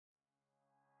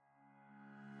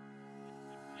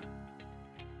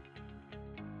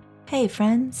Hey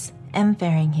friends, M.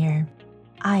 Faring here.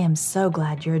 I am so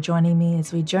glad you're joining me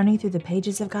as we journey through the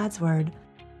pages of God's Word,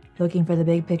 looking for the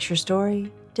big picture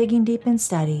story, digging deep in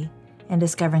study, and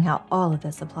discovering how all of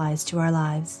this applies to our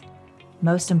lives.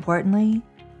 Most importantly,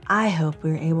 I hope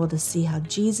we're able to see how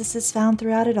Jesus is found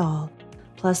throughout it all,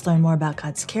 plus learn more about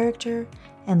God's character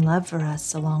and love for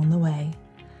us along the way.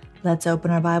 Let's open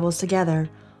our Bibles together,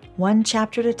 one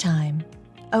chapter at a time.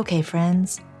 Okay,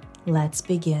 friends, let's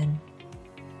begin.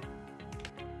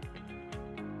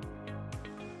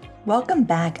 Welcome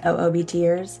back,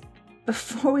 OOBTers.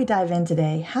 Before we dive in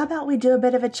today, how about we do a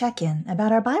bit of a check-in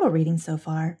about our Bible reading so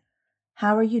far?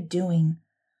 How are you doing?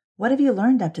 What have you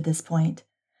learned up to this point?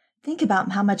 Think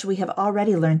about how much we have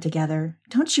already learned together.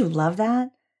 Don't you love that?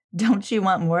 Don't you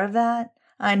want more of that?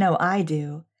 I know I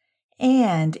do.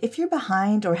 And if you're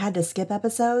behind or had to skip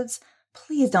episodes,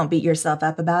 please don't beat yourself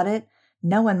up about it.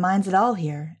 No one minds at all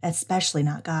here, especially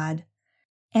not God.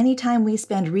 Any time we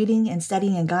spend reading and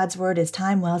studying in God's Word is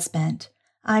time well spent.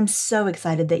 I'm so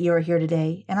excited that you are here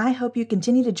today, and I hope you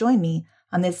continue to join me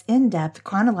on this in-depth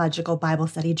chronological Bible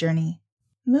study journey.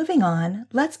 Moving on,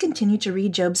 let's continue to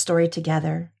read Job's story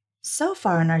together. So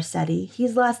far in our study,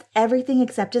 he's lost everything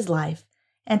except his life,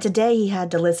 and today he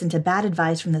had to listen to bad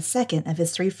advice from the second of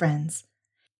his three friends.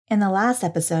 In the last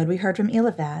episode, we heard from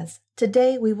Eliphaz.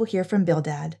 Today, we will hear from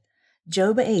Bildad.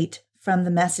 Job 8 from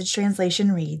the Message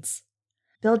translation reads,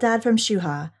 Bildad from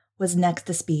Shuhah was next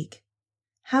to speak.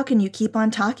 How can you keep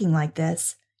on talking like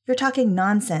this? You're talking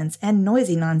nonsense, and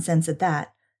noisy nonsense at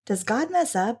that. Does God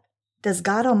mess up? Does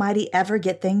God Almighty ever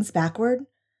get things backward?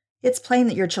 It's plain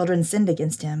that your children sinned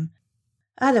against him.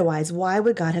 Otherwise, why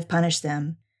would God have punished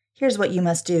them? Here's what you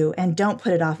must do, and don't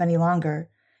put it off any longer.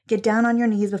 Get down on your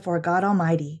knees before God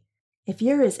Almighty. If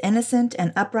you're as innocent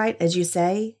and upright as you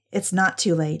say, it's not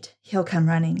too late. He'll come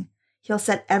running. He'll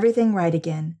set everything right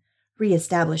again.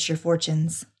 Reestablish your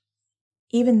fortunes.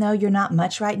 Even though you're not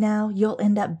much right now, you'll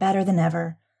end up better than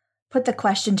ever. Put the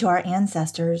question to our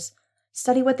ancestors.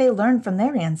 Study what they learned from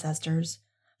their ancestors.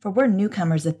 For we're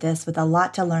newcomers at this with a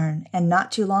lot to learn and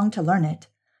not too long to learn it.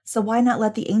 So why not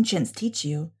let the ancients teach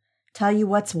you? Tell you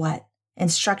what's what.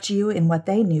 Instruct you in what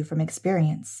they knew from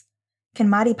experience. Can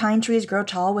mighty pine trees grow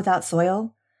tall without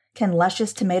soil? Can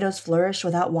luscious tomatoes flourish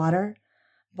without water?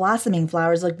 Blossoming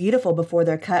flowers look beautiful before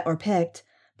they're cut or picked,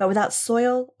 but without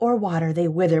soil or water, they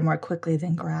wither more quickly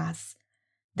than grass.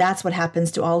 That's what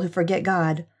happens to all who forget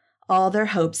God. All their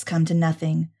hopes come to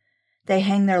nothing. They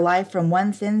hang their life from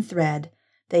one thin thread.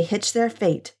 They hitch their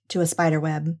fate to a spider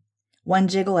web. One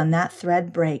jiggle and that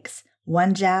thread breaks.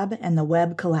 One jab and the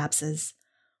web collapses.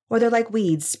 Or they're like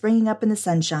weeds springing up in the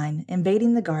sunshine,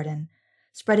 invading the garden,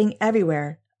 spreading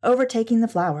everywhere, overtaking the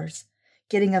flowers,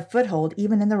 getting a foothold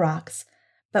even in the rocks.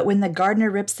 But when the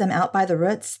gardener rips them out by the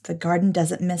roots, the garden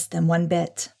doesn't miss them one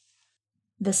bit.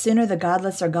 The sooner the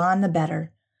godless are gone, the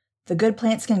better. The good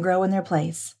plants can grow in their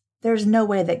place. There is no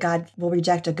way that God will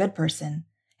reject a good person,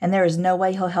 and there is no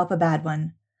way he'll help a bad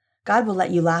one. God will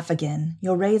let you laugh again.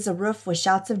 You'll raise a roof with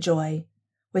shouts of joy.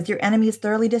 With your enemies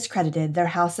thoroughly discredited, their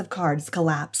house of cards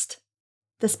collapsed.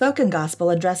 The spoken gospel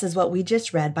addresses what we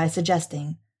just read by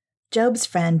suggesting, Job's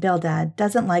friend Bildad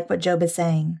doesn't like what Job is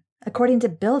saying. According to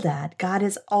Bildad, God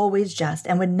is always just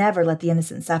and would never let the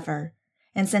innocent suffer.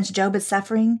 And since Job is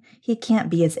suffering, he can't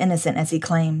be as innocent as he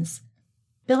claims.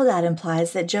 Bildad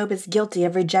implies that Job is guilty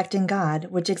of rejecting God,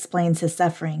 which explains his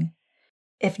suffering.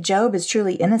 If Job is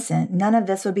truly innocent, none of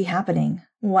this would be happening.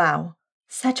 Wow,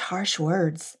 such harsh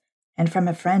words. And from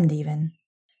a friend even.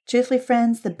 Truthfully,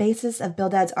 friends, the basis of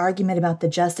Bildad's argument about the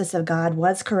justice of God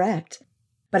was correct,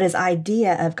 but his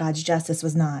idea of God's justice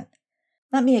was not.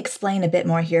 Let me explain a bit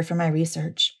more here from my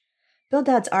research.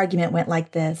 Bildad's argument went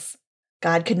like this.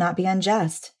 God could not be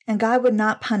unjust, and God would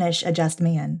not punish a just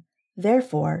man.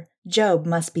 Therefore, Job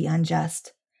must be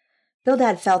unjust.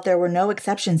 Bildad felt there were no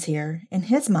exceptions here. In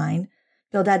his mind,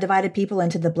 Bildad divided people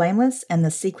into the blameless and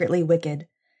the secretly wicked.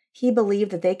 He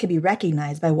believed that they could be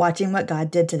recognized by watching what God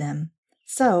did to them.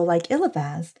 So, like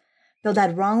Eliphaz,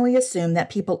 Bildad wrongly assumed that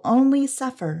people only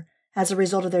suffer as a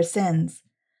result of their sins.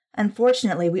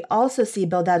 Unfortunately, we also see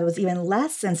Bildad was even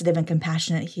less sensitive and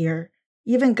compassionate here,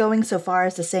 even going so far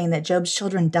as to saying that Job's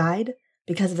children died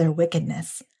because of their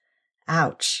wickedness.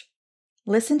 Ouch.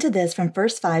 Listen to this from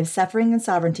Verse 5 Suffering and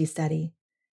Sovereignty Study.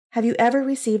 Have you ever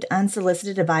received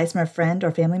unsolicited advice from a friend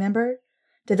or family member?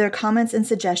 Did their comments and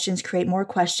suggestions create more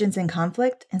questions and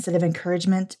conflict instead of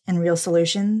encouragement and real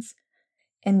solutions?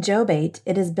 In Job 8,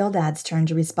 it is Bildad's turn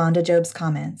to respond to Job's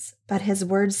comments, but his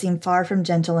words seem far from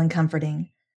gentle and comforting.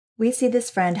 We see this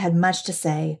friend had much to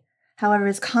say. However,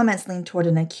 his comments leaned toward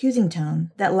an accusing tone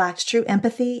that lacked true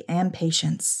empathy and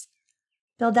patience.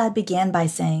 Bildad began by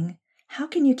saying, How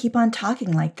can you keep on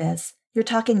talking like this? You're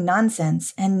talking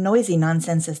nonsense, and noisy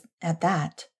nonsense at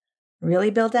that. Really,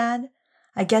 Bildad?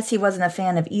 I guess he wasn't a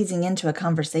fan of easing into a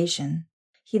conversation.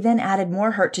 He then added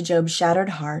more hurt to Job's shattered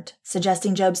heart,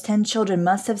 suggesting Job's 10 children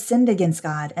must have sinned against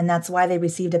God, and that's why they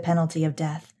received a penalty of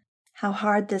death. How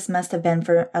hard this must have been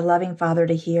for a loving father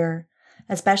to hear,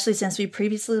 especially since we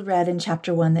previously read in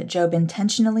chapter 1 that Job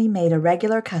intentionally made a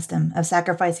regular custom of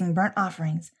sacrificing burnt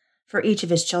offerings for each of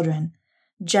his children,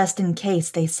 just in case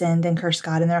they sinned and cursed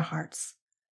God in their hearts.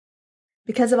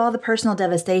 Because of all the personal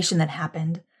devastation that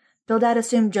happened, Bildad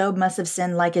assumed Job must have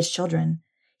sinned like his children.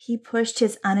 He pushed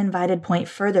his uninvited point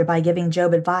further by giving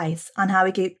Job advice on how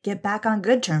he could get back on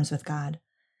good terms with God.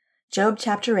 Job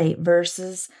chapter 8,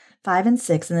 verses 5 and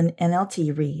 6 in the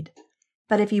NLT read,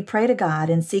 "But if you pray to God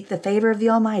and seek the favor of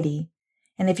the Almighty,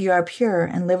 and if you are pure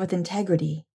and live with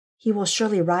integrity, He will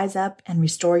surely rise up and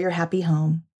restore your happy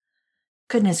home."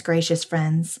 Goodness gracious,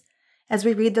 friends. As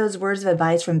we read those words of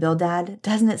advice from Bildad,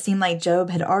 doesn't it seem like Job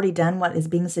had already done what is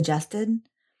being suggested?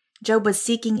 Job was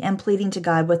seeking and pleading to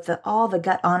God with all the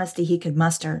gut honesty he could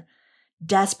muster,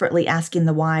 desperately asking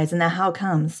the whys and the how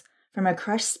comes from a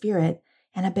crushed spirit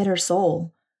and a bitter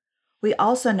soul. We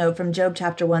also know from Job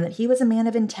chapter 1 that he was a man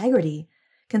of integrity,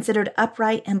 considered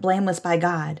upright and blameless by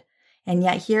God, and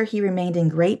yet here he remained in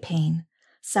great pain,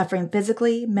 suffering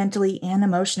physically, mentally, and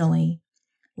emotionally.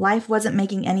 Life wasn't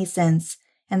making any sense,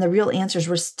 and the real answers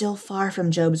were still far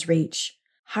from Job's reach.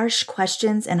 Harsh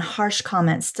questions and harsh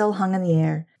comments still hung in the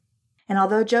air, and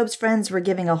although Job's friends were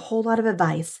giving a whole lot of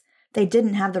advice, they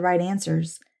didn't have the right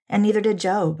answers, and neither did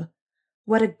Job.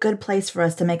 What a good place for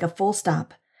us to make a full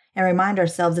stop and remind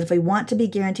ourselves that if we want to be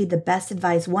guaranteed the best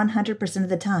advice 100% of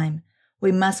the time,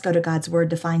 we must go to God's Word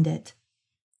to find it.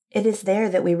 It is there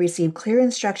that we receive clear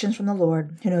instructions from the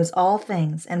Lord, who knows all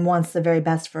things and wants the very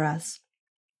best for us.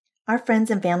 Our friends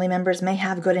and family members may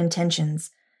have good intentions,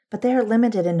 but they are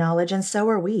limited in knowledge, and so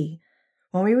are we.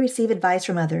 When we receive advice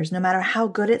from others, no matter how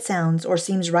good it sounds or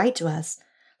seems right to us,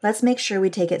 let's make sure we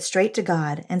take it straight to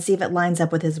God and see if it lines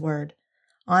up with His Word.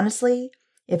 Honestly,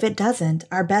 if it doesn't,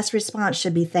 our best response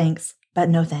should be thanks, but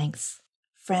no thanks.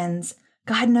 Friends,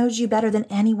 God knows you better than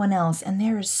anyone else, and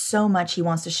there is so much He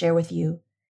wants to share with you.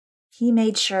 He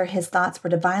made sure His thoughts were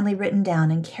divinely written down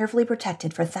and carefully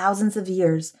protected for thousands of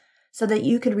years so that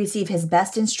you could receive His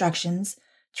best instructions,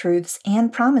 truths,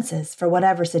 and promises for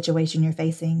whatever situation you're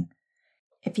facing.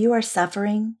 If you are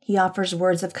suffering, He offers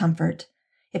words of comfort.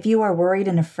 If you are worried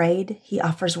and afraid, He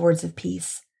offers words of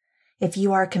peace. If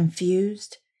you are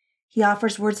confused, He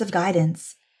offers words of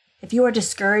guidance. If you are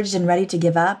discouraged and ready to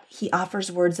give up, He offers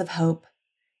words of hope.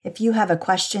 If you have a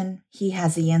question, He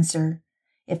has the answer.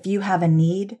 If you have a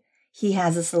need, He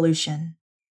has a solution.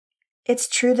 It's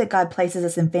true that God places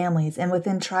us in families and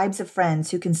within tribes of friends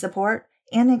who can support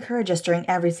and encourage us during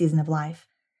every season of life.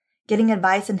 Getting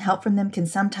advice and help from them can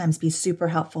sometimes be super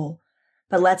helpful,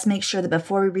 but let's make sure that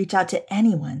before we reach out to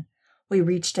anyone, we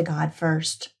reach to God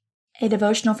first. A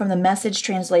devotional from the Message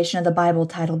translation of the Bible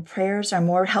titled "Prayers Are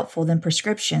More Helpful Than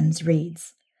Prescriptions"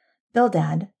 reads,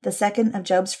 Bildad, the second of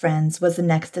Job's friends, was the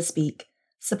next to speak,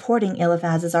 supporting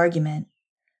Eliphaz's argument.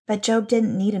 But Job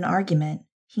didn't need an argument,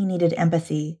 he needed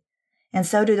empathy. And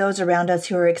so do those around us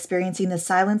who are experiencing the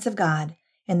silence of God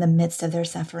in the midst of their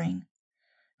suffering.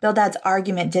 Bildad's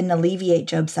argument didn't alleviate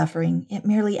Job's suffering, it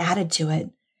merely added to it.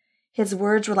 His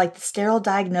words were like the sterile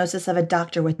diagnosis of a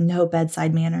doctor with no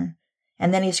bedside manner,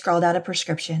 and then he scrawled out a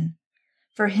prescription.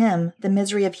 For him, the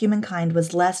misery of humankind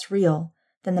was less real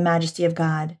than the majesty of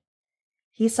God.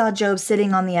 He saw Job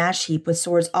sitting on the ash heap with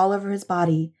sores all over his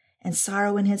body and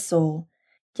sorrow in his soul,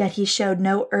 yet he showed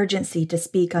no urgency to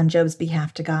speak on Job's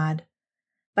behalf to God.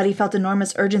 But he felt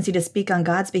enormous urgency to speak on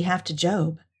God's behalf to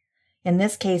Job. In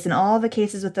this case, and all the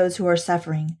cases with those who are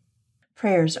suffering,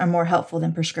 prayers are more helpful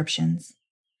than prescriptions.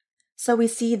 So we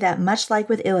see that much like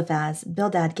with Eliphaz,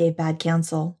 Bildad gave bad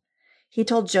counsel. He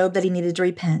told Job that he needed to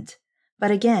repent.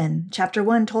 But again, chapter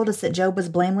 1 told us that Job was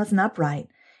blameless and upright,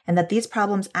 and that these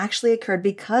problems actually occurred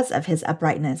because of his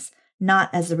uprightness, not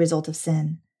as the result of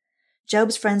sin.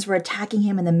 Job's friends were attacking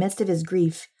him in the midst of his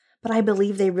grief, but I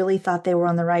believe they really thought they were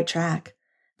on the right track.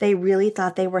 They really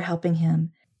thought they were helping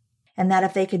him, and that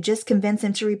if they could just convince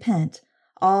him to repent,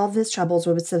 all of his troubles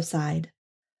would subside.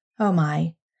 Oh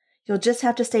my, you'll just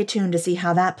have to stay tuned to see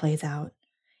how that plays out.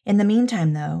 In the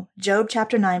meantime, though, Job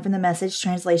chapter 9 from the Message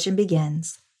translation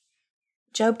begins.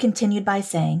 Job continued by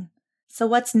saying, "So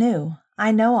what's new?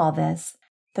 I know all this.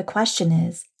 The question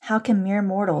is, how can mere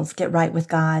mortals get right with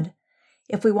God?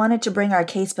 If we wanted to bring our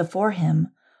case before Him,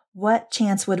 what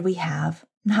chance would we have?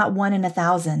 Not 1 in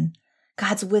 1,000.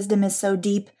 God's wisdom is so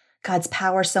deep, God's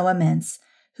power so immense.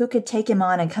 Who could take Him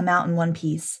on and come out in one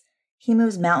piece? He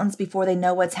moves mountains before they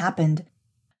know what's happened,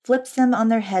 flips them on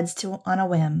their heads on a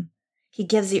whim. He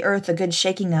gives the earth a good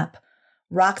shaking up,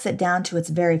 rocks it down to its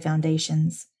very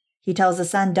foundations. He tells the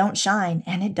sun, don't shine,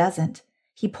 and it doesn't.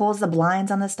 He pulls the blinds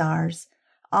on the stars.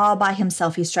 All by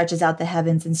himself he stretches out the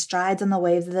heavens and strides on the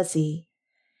waves of the sea.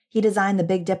 He designed the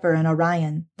Big Dipper and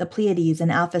Orion, the Pleiades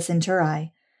and Alpha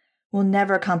Centauri. We'll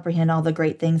never comprehend all the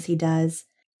great things he does.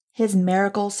 His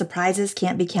miracle surprises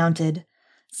can't be counted.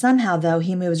 Somehow, though,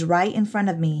 he moves right in front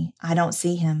of me. I don't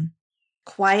see him.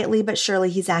 Quietly but surely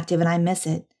he's active and I miss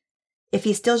it. If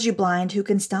he steals you blind, who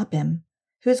can stop him?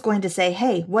 Who's going to say,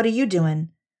 hey, what are you doing?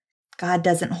 God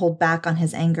doesn't hold back on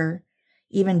his anger.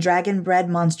 Even dragon-bred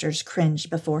monsters cringe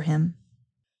before him.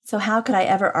 So how could I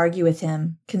ever argue with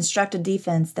him, construct a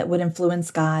defense that would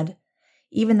influence God?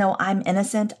 Even though I'm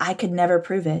innocent, I could never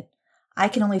prove it. I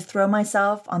can only throw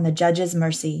myself on the judge's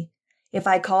mercy. If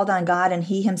I called on God and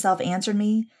he himself answered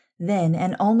me, then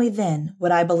and only then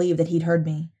would I believe that he'd heard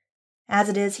me. As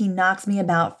it is, he knocks me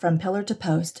about from pillar to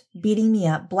post, beating me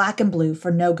up black and blue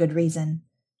for no good reason.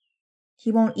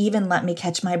 He won't even let me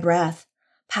catch my breath,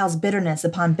 piles bitterness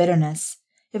upon bitterness.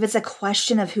 If it's a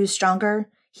question of who's stronger,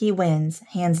 he wins,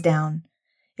 hands down.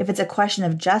 If it's a question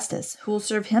of justice, who'll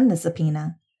serve him the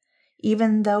subpoena?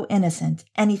 Even though innocent,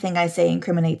 anything I say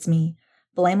incriminates me.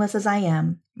 Blameless as I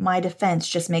am, my defense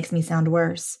just makes me sound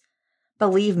worse.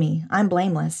 Believe me, I'm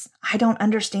blameless. I don't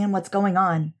understand what's going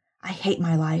on. I hate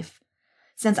my life.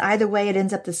 Since either way it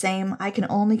ends up the same, I can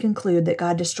only conclude that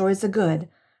God destroys the good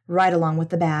right along with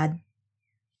the bad.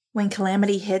 When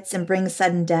calamity hits and brings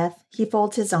sudden death, he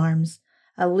folds his arms,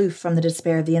 aloof from the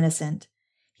despair of the innocent.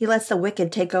 He lets the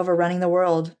wicked take over running the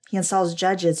world. He installs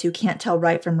judges who can't tell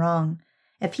right from wrong.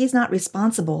 If he's not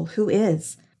responsible, who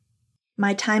is?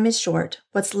 My time is short.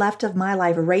 What's left of my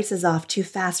life races off too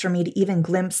fast for me to even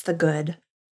glimpse the good.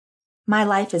 My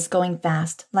life is going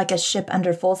fast, like a ship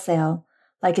under full sail,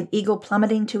 like an eagle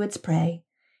plummeting to its prey.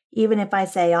 Even if I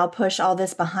say I'll push all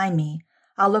this behind me,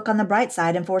 I'll look on the bright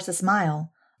side and force a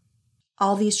smile.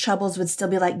 All these troubles would still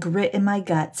be like grit in my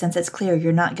gut since it's clear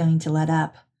you're not going to let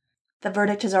up. The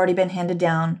verdict has already been handed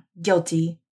down,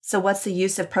 guilty, so what's the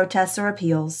use of protests or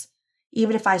appeals?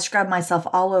 Even if I scrub myself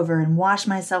all over and wash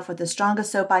myself with the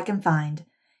strongest soap I can find,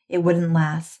 it wouldn't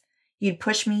last. You'd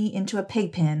push me into a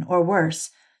pig pen, or worse,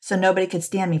 so nobody could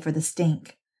stand me for the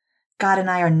stink. God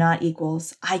and I are not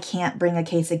equals. I can't bring a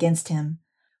case against him.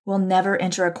 We'll never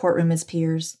enter a courtroom as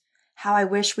peers. How I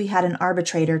wish we had an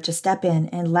arbitrator to step in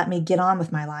and let me get on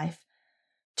with my life.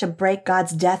 To break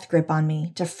God's death grip on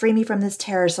me, to free me from this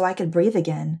terror so I could breathe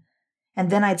again. And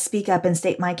then I'd speak up and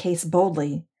state my case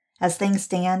boldly. As things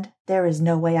stand, there is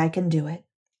no way I can do it.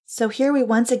 So here we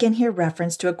once again hear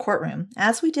reference to a courtroom,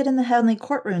 as we did in the heavenly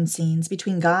courtroom scenes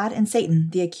between God and Satan,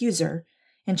 the accuser,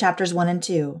 in chapters 1 and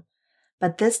 2.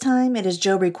 But this time it is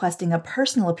Job requesting a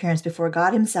personal appearance before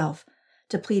God himself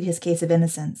to plead his case of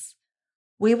innocence.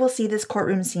 We will see this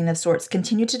courtroom scene of sorts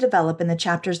continue to develop in the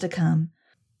chapters to come,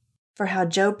 for how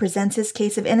Job presents his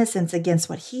case of innocence against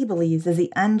what he believes is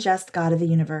the unjust God of the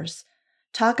universe.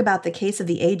 Talk about the case of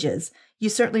the ages. You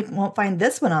certainly won't find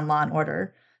this one on Law &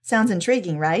 Order. Sounds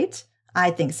intriguing, right?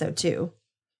 I think so too.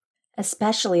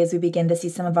 Especially as we begin to see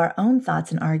some of our own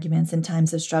thoughts and arguments in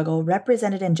times of struggle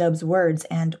represented in Job's words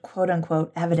and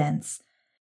quote-unquote evidence.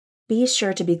 Be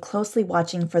sure to be closely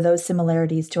watching for those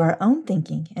similarities to our own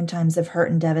thinking in times of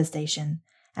hurt and devastation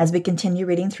as we continue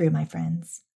reading through, my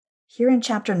friends. Here in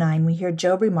chapter 9, we hear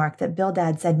Job remark that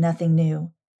Bildad said nothing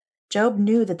new. Job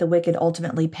knew that the wicked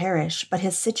ultimately perish, but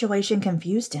his situation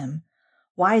confused him.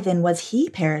 Why then was he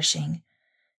perishing?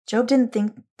 Job didn't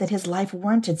think that his life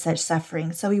warranted such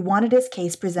suffering, so he wanted his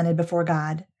case presented before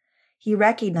God. He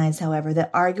recognized, however,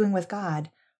 that arguing with God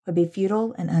would be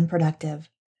futile and unproductive.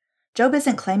 Job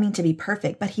isn't claiming to be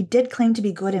perfect, but he did claim to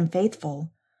be good and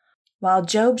faithful. While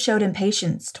Job showed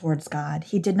impatience towards God,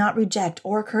 he did not reject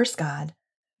or curse God.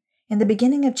 In the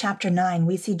beginning of chapter 9,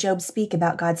 we see Job speak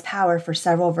about God's power for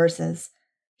several verses.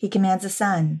 He commands a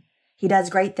sun. He does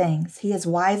great things. He is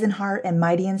wise in heart and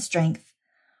mighty in strength.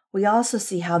 We also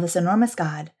see how this enormous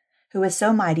God, who is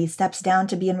so mighty, steps down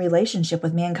to be in relationship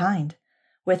with mankind,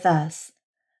 with us.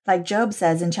 Like Job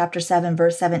says in chapter 7,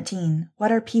 verse 17,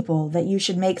 "What are people that you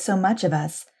should make so much of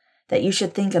us, that you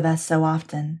should think of us so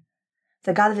often?"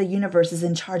 The God of the universe is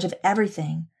in charge of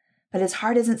everything, but his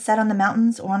heart isn't set on the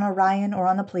mountains or on Orion or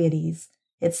on the Pleiades.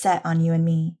 It's set on you and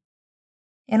me.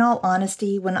 In all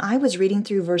honesty, when I was reading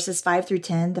through verses 5 through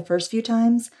 10 the first few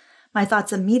times, my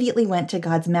thoughts immediately went to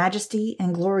God's majesty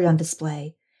and glory on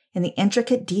display, in the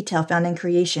intricate detail found in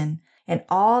creation, and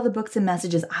all the books and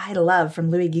messages I love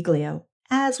from Louis Giglio,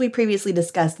 as we previously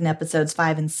discussed in episodes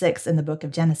 5 and 6 in the book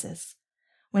of Genesis.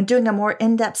 When doing a more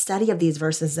in-depth study of these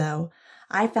verses, though,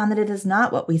 I found that it is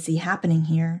not what we see happening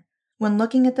here. When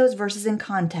looking at those verses in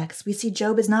context, we see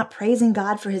Job is not praising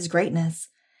God for his greatness.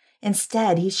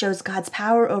 Instead, he shows God's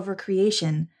power over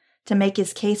creation to make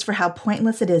his case for how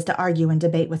pointless it is to argue and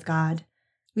debate with God.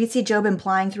 We see Job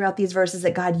implying throughout these verses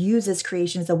that God uses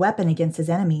creation as a weapon against his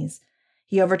enemies.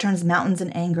 He overturns mountains in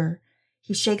anger.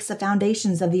 He shakes the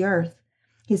foundations of the earth.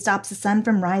 He stops the sun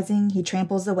from rising. He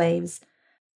tramples the waves.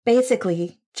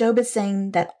 Basically, Job is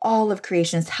saying that all of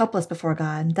creation is helpless before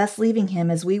God, thus leaving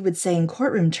him, as we would say in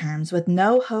courtroom terms, with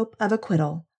no hope of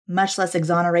acquittal, much less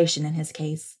exoneration in his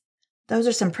case. Those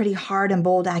are some pretty hard and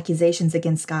bold accusations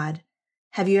against God.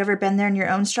 Have you ever been there in your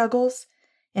own struggles?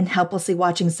 In helplessly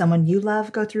watching someone you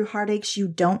love go through heartaches you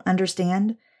don't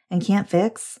understand and can't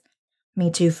fix?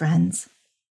 Me too, friends.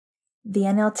 The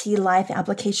NLT Life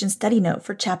Application Study Note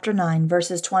for Chapter 9,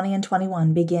 verses 20 and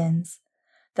 21 begins,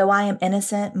 "Though I am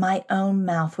innocent, my own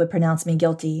mouth would pronounce me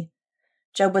guilty."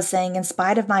 Job was saying, in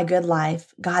spite of my good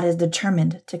life, God is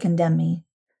determined to condemn me.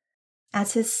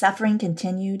 As his suffering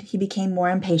continued, he became more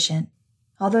impatient.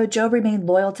 Although Job remained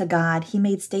loyal to God, he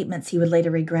made statements he would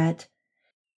later regret.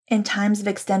 In times of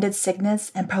extended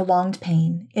sickness and prolonged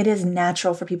pain, it is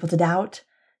natural for people to doubt,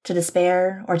 to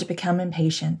despair, or to become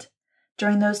impatient.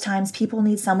 During those times, people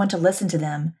need someone to listen to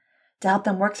them, to help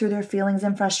them work through their feelings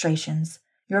and frustrations.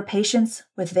 Your patience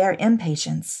with their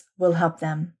impatience will help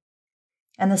them.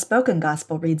 And the spoken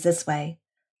gospel reads this way,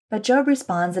 "But Job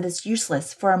responds that it's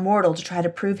useless for a mortal to try to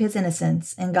prove his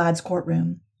innocence in God's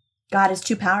courtroom. God is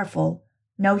too powerful.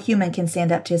 No human can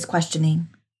stand up to his questioning.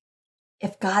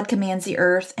 If God commands the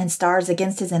earth and stars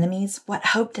against his enemies, what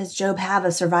hope does Job have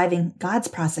of surviving God's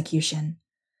prosecution?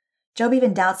 Job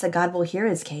even doubts that God will hear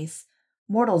his case.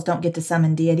 Mortals don't get to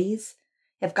summon deities.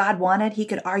 If God wanted, he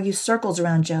could argue circles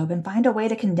around Job and find a way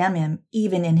to condemn him,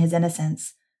 even in his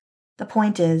innocence. The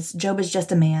point is, Job is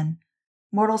just a man.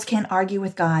 Mortals can't argue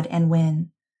with God and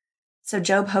win. So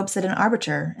Job hopes that an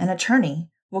arbiter, an attorney,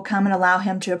 will come and allow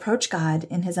him to approach God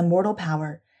in his immortal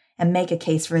power and make a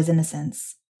case for his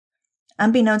innocence.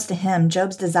 Unbeknownst to him,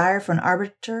 Job's desire for an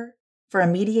arbiter, for a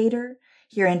mediator,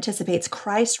 here anticipates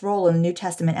Christ's role in the New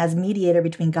Testament as mediator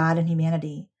between God and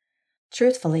humanity.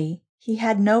 Truthfully, he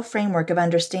had no framework of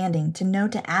understanding to know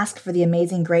to ask for the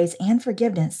amazing grace and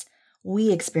forgiveness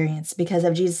we experience because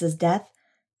of Jesus' death,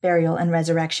 burial, and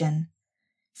resurrection.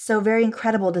 So very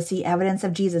incredible to see evidence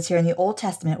of Jesus here in the Old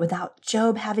Testament without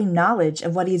Job having knowledge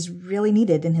of what he's really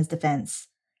needed in his defense.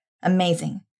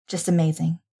 Amazing. Just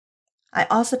amazing. I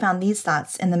also found these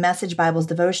thoughts in the Message Bible's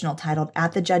devotional titled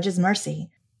At the Judge's Mercy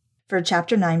for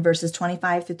chapter 9, verses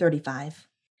 25 through 35.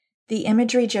 The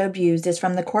imagery Job used is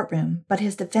from the courtroom, but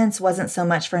his defense wasn't so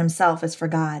much for himself as for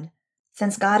God.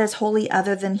 Since God is wholly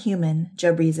other than human,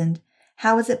 Job reasoned,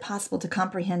 how is it possible to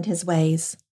comprehend his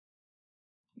ways?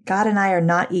 God and I are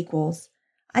not equals.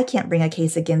 I can't bring a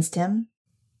case against him.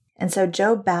 And so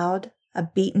Job bowed, a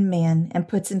beaten man, and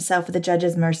puts himself at the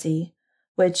judge's mercy,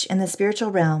 which, in the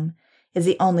spiritual realm, is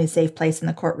the only safe place in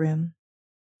the courtroom.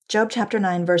 Job chapter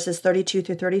 9, verses 32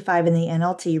 through 35 in the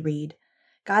NLT read,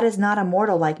 God is not a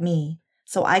mortal like me,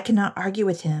 so I cannot argue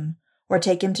with him or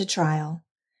take him to trial.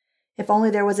 If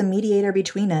only there was a mediator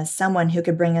between us, someone who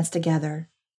could bring us together.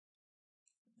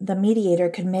 The mediator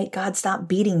could make God stop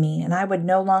beating me, and I would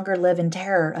no longer live in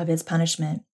terror of his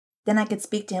punishment. Then I could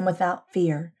speak to him without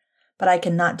fear, but I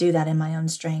cannot do that in my own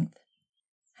strength.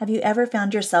 Have you ever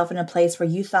found yourself in a place where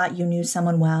you thought you knew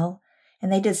someone well,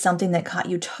 and they did something that caught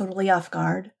you totally off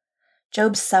guard?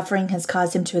 Job's suffering has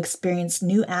caused him to experience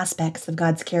new aspects of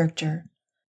God's character.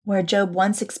 Where Job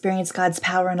once experienced God's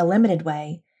power in a limited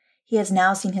way, he has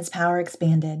now seen his power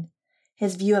expanded.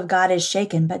 His view of God is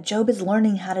shaken, but Job is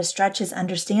learning how to stretch his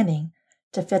understanding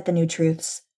to fit the new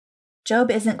truths. Job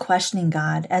isn't questioning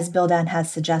God, as Bildad has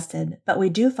suggested, but we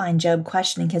do find Job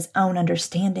questioning his own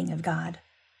understanding of God.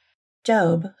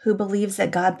 Job, who believes that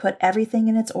God put everything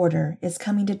in its order, is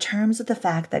coming to terms with the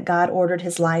fact that God ordered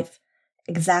his life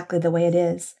exactly the way it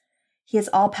is. He is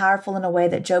all-powerful in a way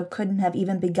that Job couldn't have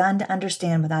even begun to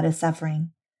understand without his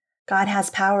suffering. God has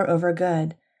power over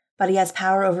good, but he has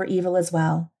power over evil as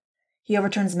well. He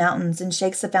overturns mountains and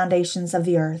shakes the foundations of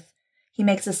the earth. He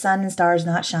makes the sun and stars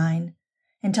not shine.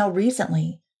 Until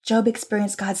recently, Job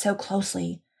experienced God so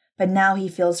closely, but now he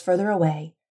feels further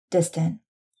away, distant.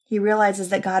 He realizes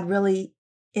that God really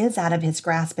is out of his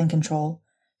grasp and control.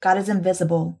 God is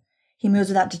invisible. He moves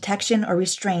without detection or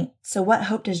restraint, so what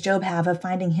hope does Job have of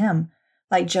finding him,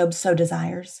 like Job so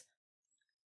desires?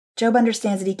 Job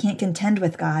understands that he can't contend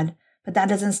with God, but that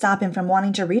doesn't stop him from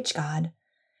wanting to reach God.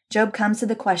 Job comes to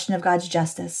the question of God's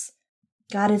justice.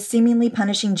 God is seemingly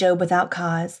punishing Job without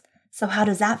cause, So how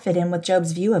does that fit in with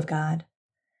Job's view of God?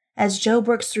 As Job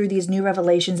works through these new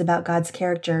revelations about God's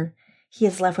character, he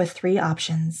is left with 3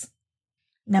 options.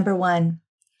 Number 1,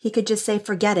 he could just say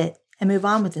forget it and move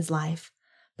on with his life.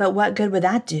 But what good would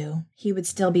that do? He would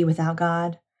still be without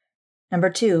God. Number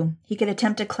 2, he could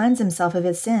attempt to cleanse himself of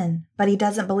his sin, but he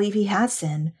doesn't believe he has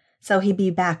sinned, so he'd be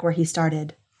back where he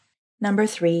started. Number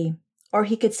 3, or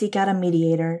he could seek out a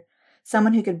mediator,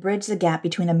 someone who could bridge the gap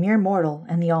between a mere mortal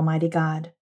and the Almighty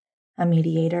God. A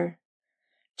mediator.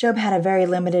 Job had a very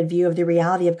limited view of the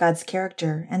reality of God's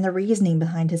character and the reasoning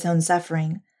behind his own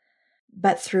suffering.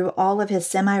 But through all of his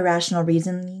semi-rational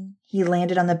reasoning, he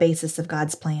landed on the basis of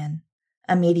God's plan.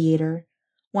 A mediator,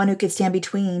 one who could stand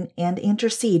between and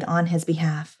intercede on his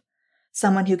behalf.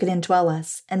 Someone who could indwell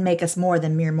us and make us more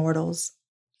than mere mortals.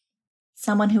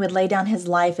 Someone who would lay down his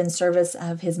life in service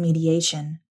of his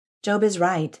mediation. Job is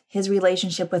right. His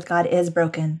relationship with God is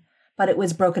broken, but it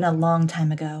was broken a long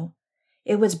time ago.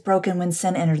 It was broken when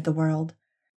sin entered the world.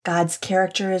 God's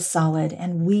character is solid,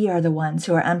 and we are the ones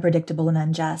who are unpredictable and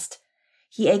unjust.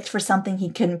 He ached for something he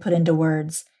couldn't put into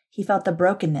words. He felt the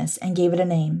brokenness and gave it a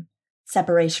name: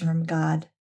 separation from God.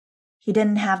 He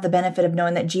didn't have the benefit of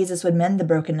knowing that Jesus would mend the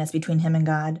brokenness between him and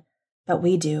God, but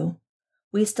we do.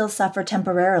 We still suffer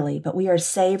temporarily, but we are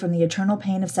saved from the eternal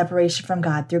pain of separation from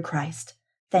God through Christ.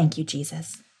 Thank you,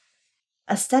 Jesus.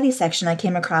 A study section I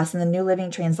came across in the New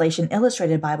Living Translation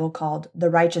Illustrated Bible called The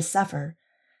Righteous Suffer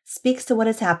speaks to what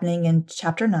is happening in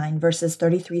chapter 9, verses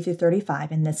 33 through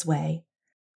 35 in this way.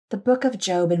 The book of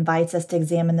Job invites us to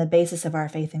examine the basis of our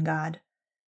faith in God.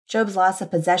 Job's loss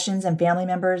of possessions and family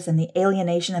members and the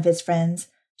alienation of his friends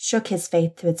shook his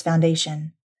faith to its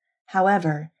foundation.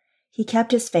 However, he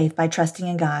kept his faith by trusting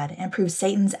in God and proved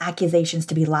Satan's accusations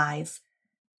to be lies.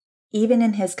 Even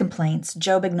in his complaints,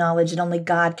 Job acknowledged that only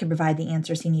God could provide the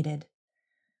answers he needed.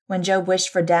 When Job wished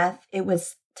for death, it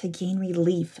was to gain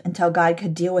relief until God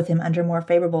could deal with him under more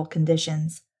favorable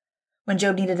conditions. When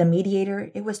Job needed a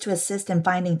mediator, it was to assist in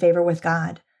finding favor with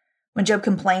God. When Job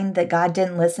complained that God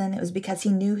didn't listen, it was because he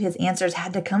knew his answers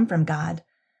had to come from God.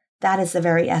 That is the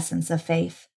very essence of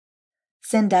faith.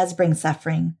 Sin does bring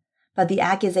suffering, but the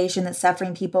accusation that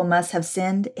suffering people must have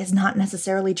sinned is not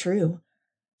necessarily true.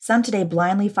 Some today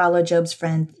blindly follow Job's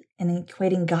friend in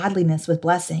equating godliness with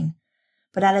blessing,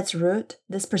 but at its root,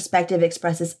 this perspective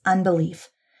expresses unbelief,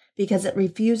 because it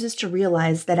refuses to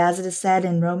realize that, as it is said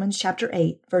in Romans chapter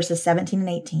 8, verses 17 and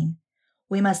 18,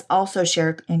 we must also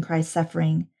share in Christ's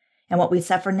suffering, and what we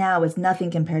suffer now is nothing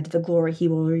compared to the glory he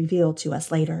will reveal to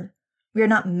us later. We are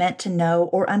not meant to know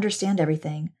or understand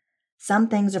everything. Some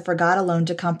things are for God alone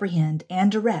to comprehend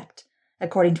and direct,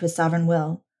 according to his sovereign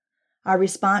will. Our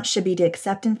response should be to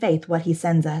accept in faith what he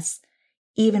sends us.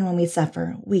 Even when we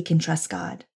suffer, we can trust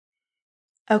God.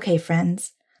 Okay,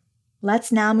 friends,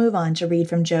 let's now move on to read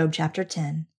from Job chapter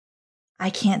 10. I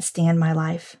can't stand my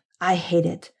life. I hate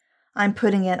it. I'm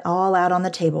putting it all out on the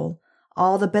table.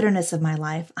 All the bitterness of my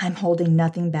life, I'm holding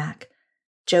nothing back.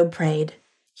 Job prayed.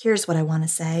 Here's what I want to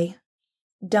say.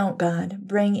 Don't, God,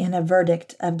 bring in a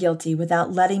verdict of guilty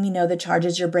without letting me know the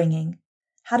charges you're bringing.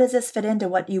 How does this fit into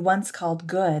what you once called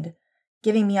good?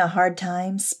 Giving me a hard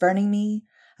time, spurning me,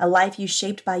 a life you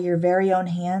shaped by your very own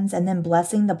hands, and then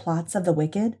blessing the plots of the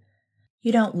wicked?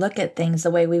 You don't look at things the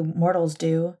way we mortals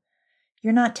do.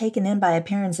 You're not taken in by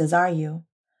appearances, are you?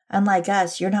 Unlike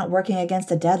us, you're not working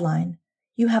against a deadline.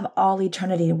 You have all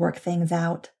eternity to work things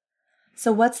out.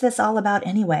 So what's this all about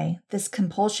anyway, this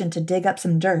compulsion to dig up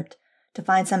some dirt, to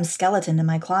find some skeleton in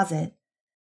my closet?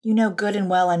 You know good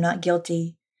and well I'm not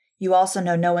guilty. You also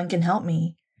know no one can help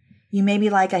me. You made me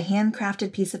like a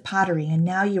handcrafted piece of pottery, and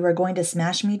now you are going to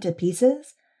smash me to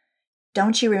pieces?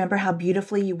 Don't you remember how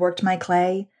beautifully you worked my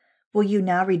clay? Will you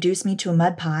now reduce me to a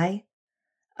mud pie?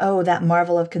 Oh, that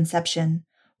marvel of conception!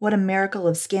 What a miracle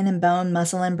of skin and bone,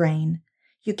 muscle and brain!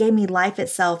 You gave me life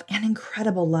itself and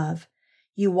incredible love.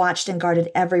 You watched and guarded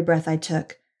every breath I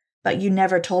took, but you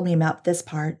never told me about this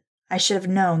part. I should have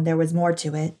known there was more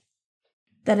to it.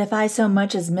 That if I so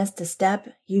much as missed a step,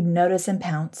 you'd notice and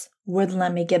pounce, wouldn't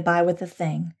let me get by with a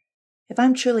thing. If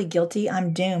I'm truly guilty,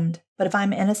 I'm doomed, but if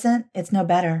I'm innocent, it's no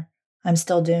better. I'm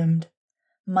still doomed.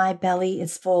 My belly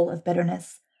is full of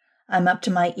bitterness. I'm up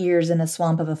to my ears in a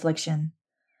swamp of affliction.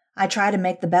 I try to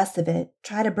make the best of it,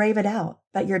 try to brave it out,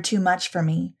 but you're too much for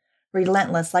me,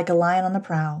 relentless like a lion on the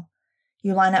prowl.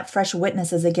 You line up fresh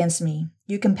witnesses against me.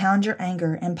 You compound your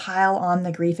anger and pile on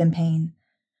the grief and pain.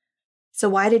 So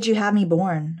why did you have me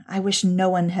born? I wish no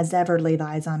one has ever laid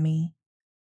eyes on me.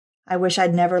 I wish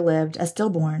I'd never lived, a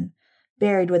stillborn,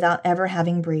 buried without ever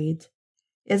having breathed.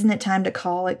 Isn't it time to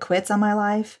call it quits on my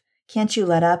life? Can't you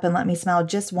let up and let me smile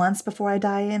just once before I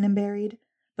die and am buried?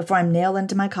 before I'm nailed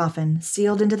into my coffin,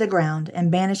 sealed into the ground,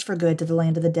 and banished for good to the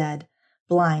land of the dead,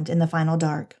 blind in the final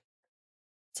dark.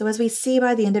 So as we see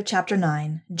by the end of chapter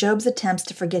 9, Job's attempts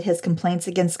to forget his complaints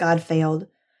against God failed.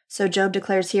 So Job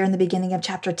declares here in the beginning of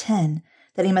chapter 10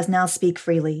 that he must now speak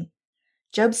freely.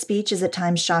 Job's speech is at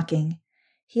times shocking.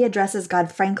 He addresses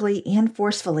God frankly and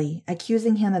forcefully,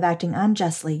 accusing him of acting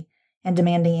unjustly and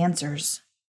demanding answers.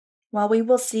 While we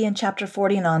will see in chapter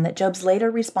 40 and on that Job's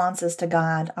later responses to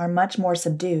God are much more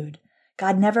subdued,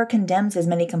 God never condemns his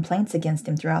many complaints against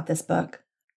him throughout this book.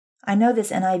 I know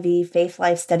this NIV Faith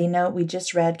Life study note we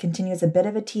just read continues a bit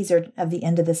of a teaser of the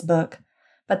end of this book,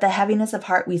 but the heaviness of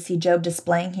heart we see Job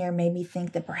displaying here made me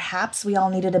think that perhaps we all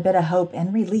needed a bit of hope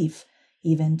and relief,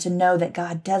 even to know that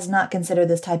God does not consider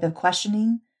this type of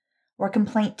questioning or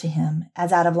complaint to him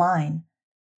as out of line.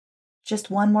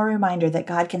 Just one more reminder that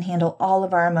God can handle all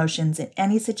of our emotions in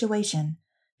any situation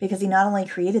because he not only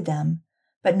created them,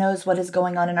 but knows what is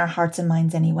going on in our hearts and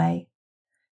minds anyway.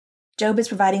 Job is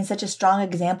providing such a strong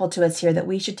example to us here that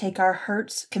we should take our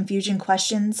hurts, confusion,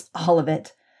 questions, all of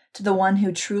it, to the one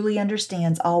who truly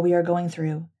understands all we are going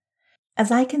through. As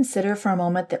I consider for a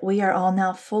moment that we are all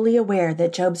now fully aware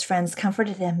that Job's friends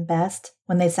comforted him best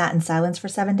when they sat in silence for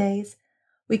 7 days,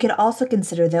 we could also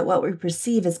consider that what we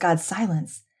perceive as God's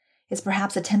silence is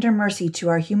perhaps a tender mercy to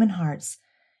our human hearts,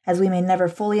 as we may never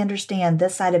fully understand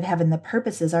this side of heaven the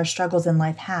purposes our struggles in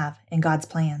life have in God's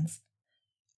plans.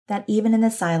 That even in the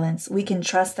silence, we can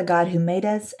trust the God who made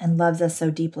us and loves us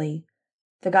so deeply,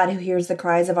 the God who hears the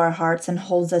cries of our hearts and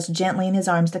holds us gently in his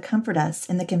arms to comfort us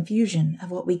in the confusion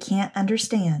of what we can't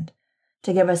understand,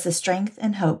 to give us the strength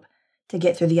and hope to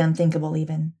get through the unthinkable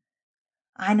even.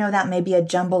 I know that may be a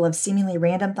jumble of seemingly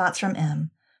random thoughts from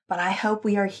M, but I hope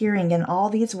we are hearing in all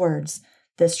these words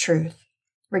this truth.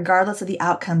 Regardless of the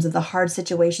outcomes of the hard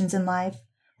situations in life,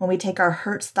 when we take our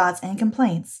hurts, thoughts, and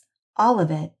complaints, all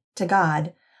of it, to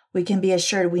God, we can be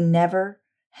assured we never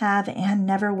have and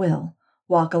never will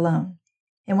walk alone.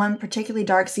 In one particularly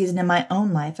dark season in my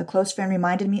own life, a close friend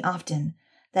reminded me often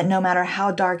that no matter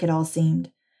how dark it all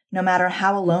seemed, no matter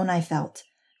how alone I felt,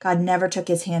 God never took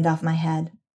his hand off my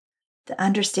head. The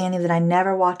understanding that I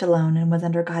never walked alone and was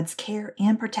under God's care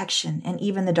and protection in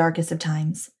even the darkest of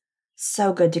times.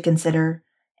 So good to consider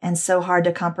and so hard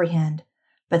to comprehend,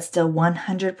 but still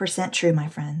 100% true, my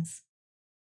friends.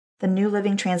 The New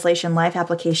Living Translation Life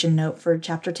Application Note for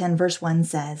chapter 10, verse 1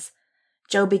 says,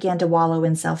 Job began to wallow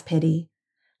in self-pity.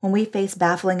 When we face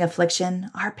baffling affliction,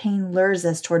 our pain lures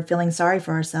us toward feeling sorry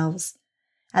for ourselves.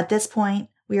 At this point,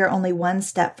 we are only one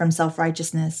step from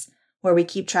self-righteousness, where we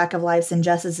keep track of life's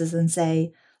injustices and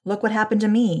say, look what happened to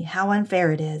me, how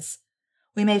unfair it is.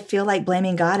 We may feel like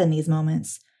blaming God in these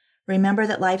moments. Remember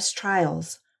that life's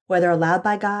trials, whether allowed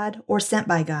by God or sent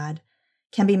by God,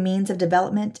 can be means of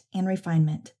development and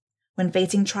refinement. When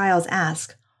facing trials,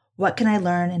 ask, what can I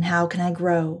learn and how can I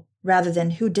grow, rather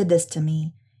than who did this to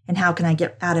me and how can I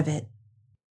get out of it?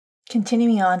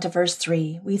 Continuing on to verse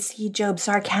 3, we see Job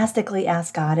sarcastically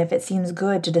ask God if it seems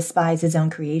good to despise his own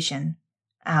creation.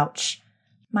 Ouch.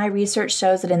 My research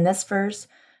shows that in this verse,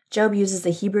 Job uses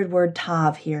the Hebrew word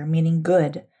tav here, meaning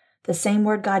good, the same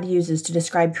word God uses to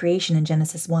describe creation in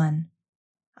Genesis 1.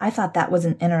 I thought that was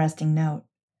an interesting note.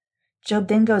 Job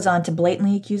then goes on to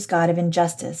blatantly accuse God of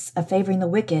injustice, of favoring the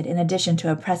wicked in addition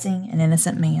to oppressing an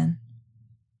innocent man.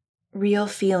 Real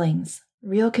feelings,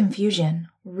 real confusion,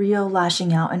 real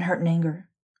lashing out in hurt and anger,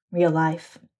 real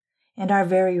life. And our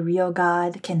very real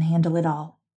God can handle it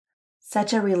all.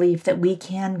 Such a relief that we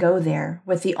can go there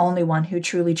with the only one who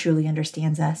truly, truly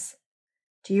understands us.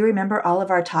 Do you remember all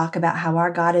of our talk about how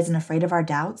our God isn't afraid of our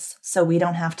doubts, so we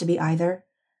don't have to be either?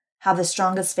 How the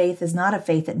strongest faith is not a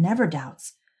faith that never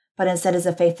doubts, but instead is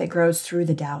a faith that grows through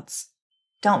the doubts.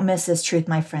 Don't miss this truth,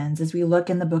 my friends, as we look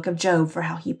in the book of Job for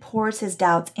how he pours his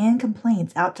doubts and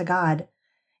complaints out to God.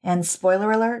 And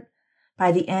spoiler alert,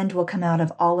 by the end we'll come out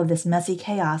of all of this messy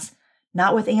chaos,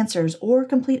 not with answers or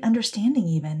complete understanding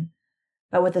even,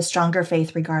 but with a stronger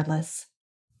faith regardless.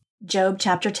 Job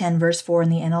chapter 10, verse 4 in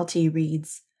the NLT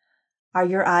reads, Are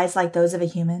your eyes like those of a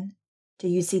human? Do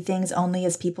you see things only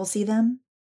as people see them?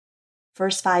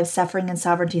 Verse 5 Suffering and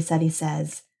Sovereignty Study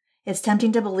says, It's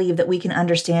tempting to believe that we can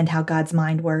understand how God's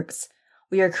mind works.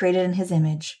 We are created in his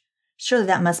image. Surely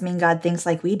that must mean God thinks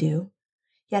like we do.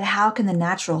 Yet how can the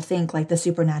natural think like the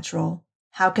supernatural?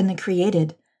 How can the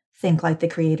created think like the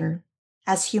creator?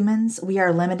 As humans, we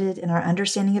are limited in our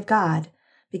understanding of God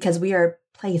because we are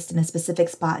placed in a specific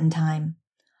spot in time.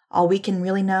 All we can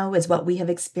really know is what we have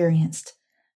experienced.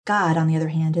 God, on the other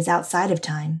hand, is outside of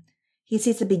time. He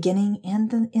sees the beginning and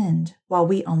the end, while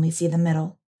we only see the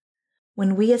middle.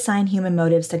 When we assign human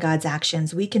motives to God's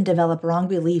actions, we can develop wrong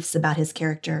beliefs about his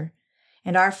character,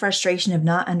 and our frustration of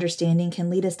not understanding can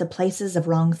lead us to places of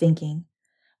wrong thinking.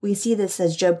 We see this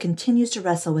as Job continues to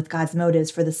wrestle with God's motives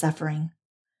for the suffering.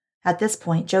 At this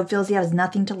point, Job feels he has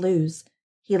nothing to lose.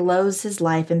 He loathes his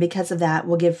life, and because of that,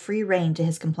 will give free rein to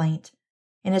his complaint.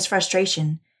 In his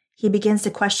frustration, he begins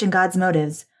to question God's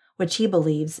motives, which he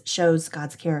believes shows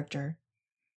God's character.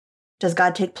 Does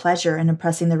God take pleasure in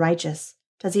oppressing the righteous?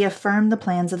 Does he affirm the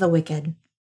plans of the wicked?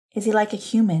 Is he like a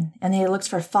human, and he looks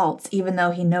for faults even though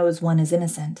he knows one is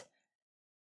innocent?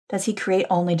 Does he create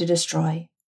only to destroy?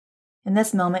 In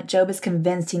this moment, Job is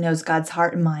convinced he knows God's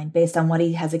heart and mind based on what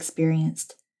he has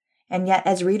experienced. And yet,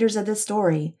 as readers of this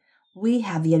story, we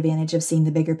have the advantage of seeing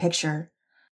the bigger picture.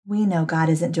 We know God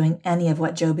isn't doing any of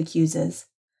what Job accuses,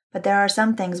 but there are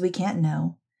some things we can't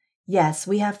know. Yes,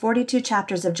 we have 42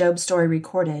 chapters of Job's story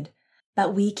recorded,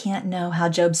 but we can't know how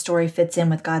Job's story fits in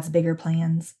with God's bigger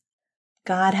plans.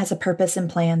 God has a purpose and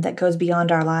plan that goes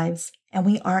beyond our lives, and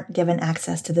we aren't given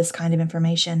access to this kind of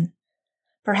information.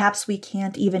 Perhaps we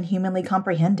can't even humanly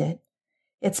comprehend it.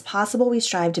 It's possible we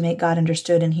strive to make God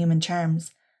understood in human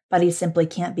terms, but he simply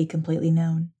can't be completely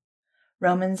known.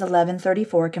 Romans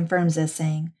 11:34 confirms this,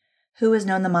 saying, "Who has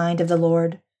known the mind of the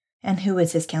Lord, and who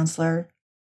is his counselor?"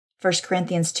 1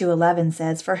 Corinthians 2:11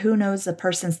 says, "For who knows a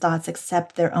person's thoughts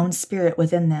except their own spirit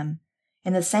within them?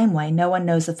 In the same way, no one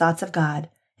knows the thoughts of God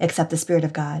except the Spirit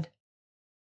of God."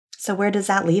 So where does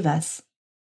that leave us?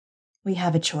 We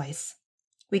have a choice.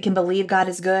 We can believe God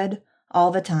is good all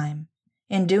the time.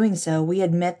 In doing so, we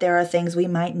admit there are things we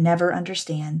might never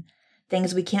understand,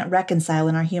 things we can't reconcile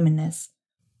in our humanness.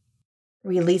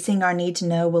 Releasing our need to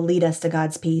know will lead us to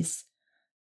God's peace.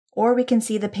 Or we can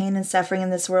see the pain and suffering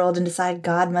in this world and decide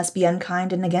God must be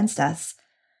unkind and against us.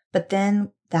 But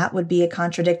then that would be a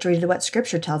contradictory to what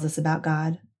Scripture tells us about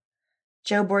God.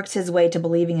 Job works his way to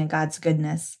believing in God's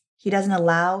goodness. He doesn't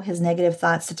allow his negative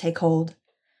thoughts to take hold.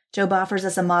 Job offers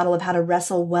us a model of how to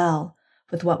wrestle well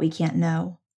with what we can't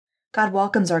know. God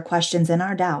welcomes our questions and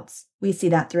our doubts. We see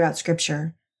that throughout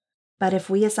Scripture. But if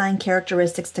we assign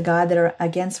characteristics to God that are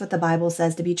against what the Bible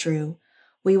says to be true,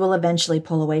 we will eventually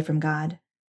pull away from God.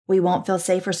 We won't feel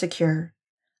safe or secure.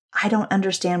 I don't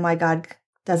understand why God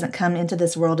doesn't come into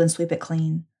this world and sweep it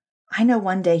clean. I know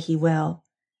one day he will.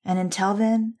 And until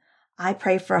then, I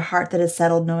pray for a heart that is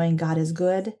settled knowing God is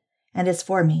good and is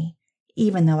for me,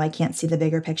 even though I can't see the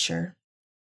bigger picture.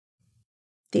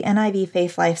 The NIV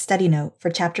Faith Life Study Note for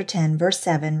Chapter 10, Verse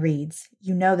 7 reads,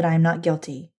 "You know that I am not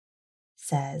guilty,"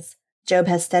 says, Job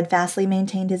has steadfastly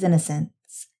maintained his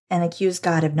innocence and accused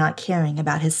God of not caring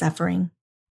about his suffering.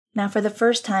 Now, for the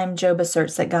first time, Job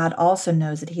asserts that God also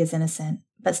knows that he is innocent,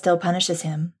 but still punishes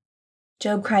him.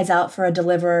 Job cries out for a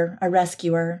deliverer, a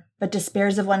rescuer, but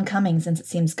despairs of one coming since it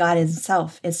seems God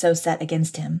himself is so set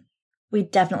against him. We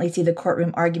definitely see the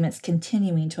courtroom arguments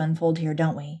continuing to unfold here,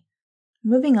 don't we?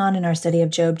 Moving on in our study of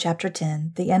Job chapter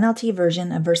 10, the NLT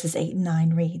version of verses 8 and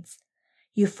 9 reads,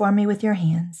 "You formed me with your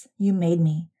hands, you made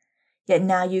me, yet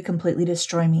now you completely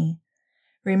destroy me.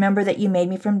 Remember that you made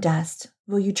me from dust.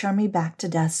 Will you turn me back to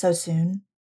dust so soon?"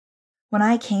 When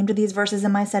I came to these verses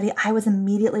in my study, I was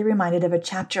immediately reminded of a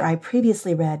chapter I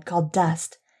previously read called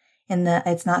Dust in the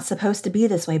It's Not Supposed to Be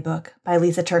This Way book by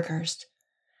Lisa TerKeurst.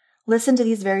 Listen to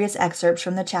these various excerpts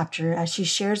from the chapter as she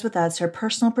shares with us her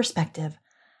personal perspective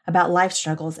about life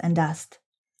struggles and dust.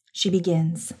 She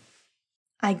begins,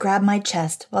 "I grabbed my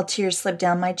chest while tears slipped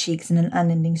down my cheeks in an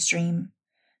unending stream.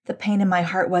 The pain in my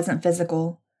heart wasn't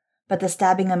physical, but the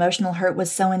stabbing emotional hurt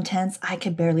was so intense I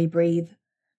could barely breathe.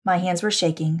 My hands were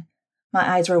shaking. My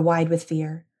eyes were wide with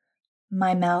fear.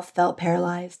 My mouth felt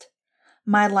paralyzed.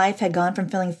 My life had gone from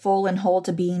feeling full and whole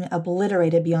to being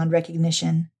obliterated beyond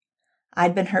recognition.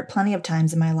 I'd been hurt plenty of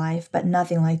times in my life, but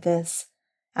nothing like this.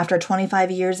 After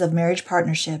 25 years of marriage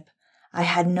partnership, I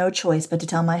had no choice but to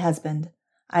tell my husband,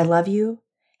 'I love you,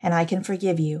 and I can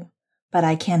forgive you, but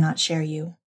I cannot share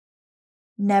you.'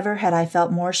 Never had I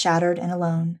felt more shattered and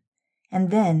alone. And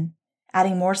then,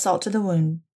 adding more salt to the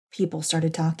wound, people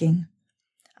started talking.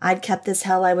 I'd kept this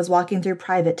hell I was walking through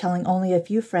private, telling only a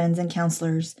few friends and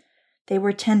counselors. They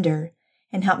were tender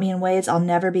and helped me in ways I'll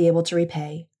never be able to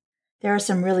repay. There are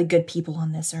some really good people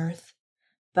on this earth,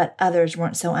 but others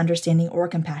weren't so understanding or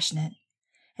compassionate.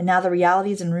 And now the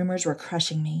realities and rumors were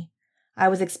crushing me. I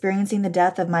was experiencing the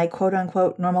death of my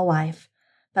quote-unquote normal life,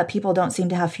 but people don't seem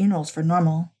to have funerals for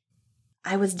normal.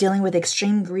 I was dealing with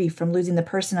extreme grief from losing the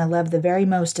person I loved the very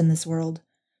most in this world.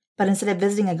 But instead of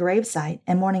visiting a gravesite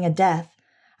and mourning a death,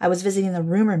 I was visiting the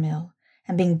rumor mill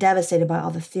and being devastated by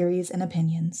all the theories and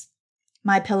opinions.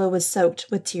 My pillow was soaked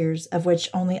with tears of which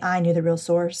only I knew the real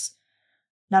source.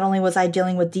 Not only was I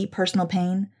dealing with deep personal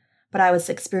pain, but I was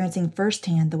experiencing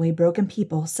firsthand the way broken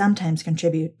people sometimes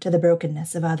contribute to the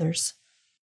brokenness of others.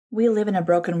 We live in a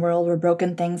broken world where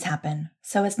broken things happen,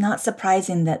 so it's not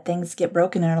surprising that things get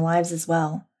broken in our lives as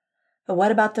well. But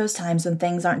what about those times when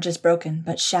things aren't just broken,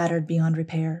 but shattered beyond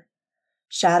repair?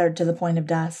 Shattered to the point of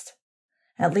dust.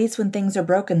 At least when things are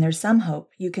broken, there's some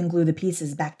hope you can glue the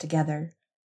pieces back together.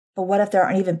 But what if there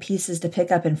aren't even pieces to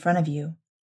pick up in front of you?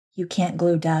 You can't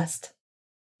glue dust.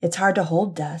 It's hard to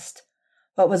hold dust.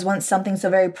 What was once something so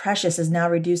very precious is now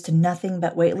reduced to nothing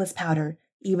but weightless powder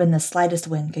even the slightest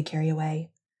wind could carry away.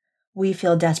 We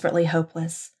feel desperately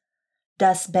hopeless.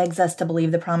 Dust begs us to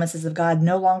believe the promises of God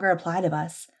no longer apply to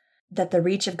us, that the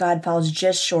reach of God falls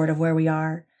just short of where we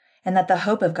are, and that the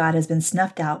hope of God has been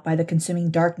snuffed out by the consuming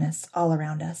darkness all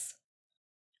around us.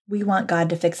 We want God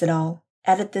to fix it all,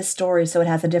 edit this story so it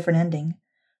has a different ending,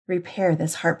 repair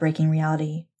this heartbreaking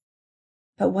reality.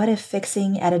 But what if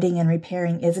fixing, editing, and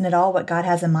repairing isn't at all what God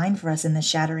has in mind for us in this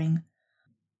shattering?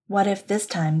 What if this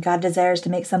time God desires to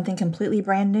make something completely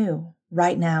brand new,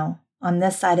 right now, on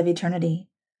this side of eternity?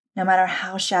 No matter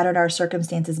how shattered our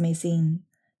circumstances may seem,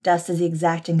 dust is the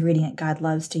exact ingredient God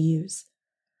loves to use.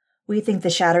 We think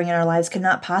the shattering in our lives could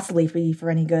not possibly be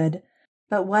for any good,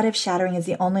 but what if shattering is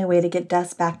the only way to get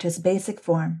dust back to its basic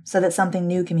form so that something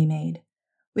new can be made?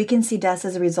 We can see dust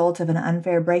as a result of an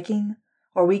unfair breaking,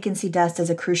 or we can see dust as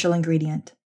a crucial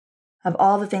ingredient. Of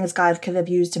all the things God could have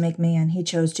used to make man, he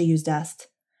chose to use dust.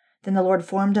 Then the Lord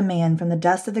formed a man from the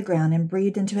dust of the ground and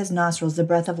breathed into his nostrils the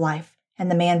breath of life, and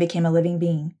the man became a living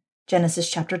being. Genesis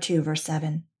chapter 2, verse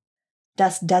 7.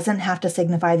 Dust doesn't have to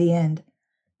signify the end.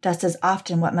 Dust is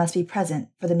often what must be present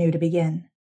for the new to begin.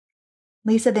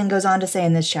 Lisa then goes on to say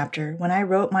in this chapter, when I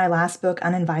wrote my last book,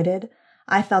 Uninvited,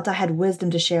 I felt I had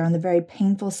wisdom to share on the very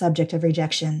painful subject of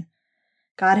rejection.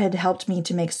 God had helped me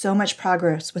to make so much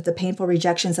progress with the painful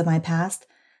rejections of my past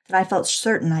that I felt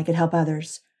certain I could help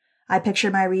others. I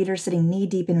pictured my reader sitting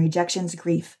knee-deep in rejection's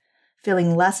grief,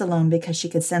 feeling less alone because she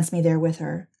could sense me there with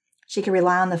her. She could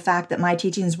rely on the fact that my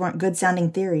teachings weren't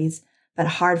good-sounding theories, but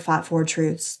hard-fought-for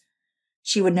truths.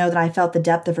 She would know that I felt the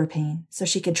depth of her pain, so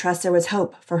she could trust there was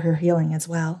hope for her healing as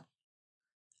well.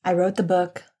 I wrote the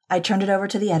book. I turned it over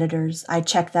to the editors. I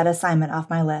checked that assignment off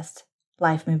my list.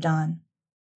 Life moved on.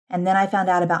 And then I found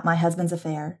out about my husband's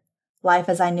affair. Life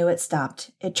as I knew it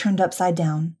stopped. It turned upside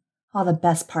down. All the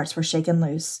best parts were shaken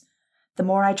loose. The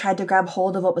more I tried to grab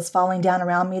hold of what was falling down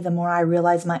around me, the more I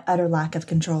realized my utter lack of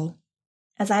control.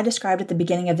 As I described at the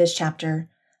beginning of this chapter,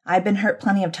 I've been hurt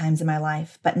plenty of times in my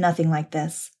life, but nothing like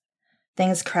this.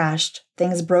 Things crashed.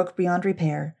 Things broke beyond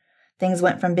repair. Things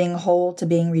went from being whole to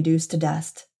being reduced to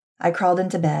dust. I crawled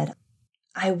into bed.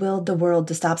 I willed the world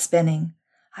to stop spinning.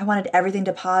 I wanted everything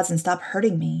to pause and stop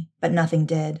hurting me, but nothing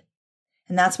did.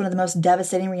 And that's one of the most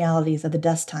devastating realities of the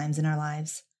dust times in our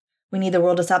lives. We need the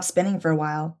world to stop spinning for a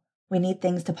while. We need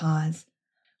things to pause.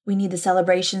 We need the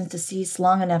celebrations to cease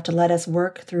long enough to let us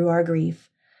work through our grief.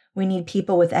 We need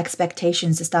people with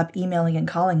expectations to stop emailing and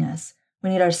calling us. We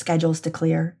need our schedules to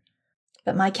clear.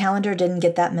 But my calendar didn't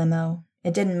get that memo.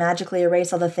 It didn't magically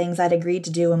erase all the things I'd agreed to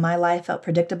do when my life felt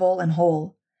predictable and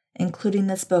whole, including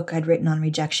this book I'd written on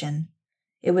rejection.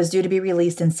 It was due to be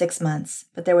released in 6 months,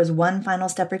 but there was one final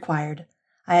step required.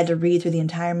 I had to read through the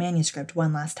entire manuscript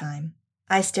one last time.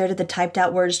 I stared at the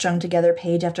typed-out words strung together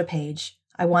page after page.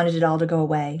 I wanted it all to go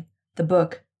away. The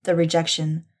book, the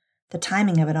rejection, the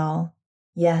timing of it all.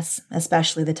 Yes,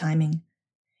 especially the timing.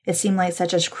 It seemed like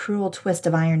such a cruel twist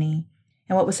of irony.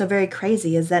 And what was so very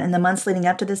crazy is that in the months leading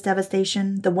up to this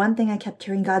devastation, the one thing I kept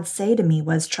hearing God say to me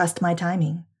was, trust my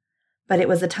timing. But it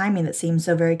was the timing that seemed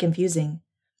so very confusing.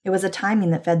 It was a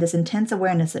timing that fed this intense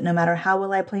awareness that no matter how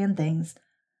well I plan things,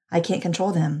 I can't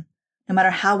control them. No matter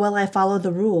how well I follow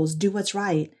the rules, do what's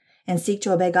right, and seek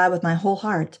to obey God with my whole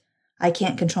heart, I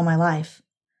can't control my life.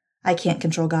 I can't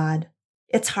control God.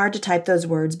 It's hard to type those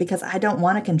words because I don't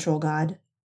want to control God,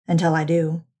 until I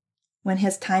do. When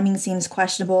his timing seems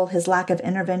questionable, his lack of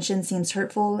intervention seems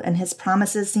hurtful, and his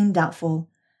promises seem doubtful,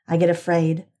 I get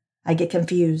afraid. I get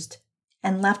confused.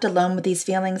 And left alone with these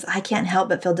feelings, I can't help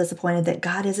but feel disappointed that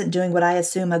God isn't doing what I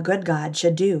assume a good God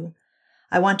should do.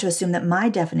 I want to assume that my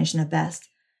definition of best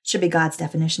should be God's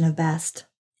definition of best,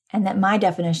 and that my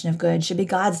definition of good should be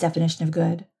God's definition of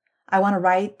good. I want to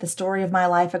write the story of my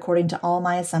life according to all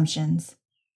my assumptions.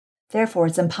 Therefore,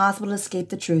 it's impossible to escape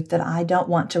the truth that I don't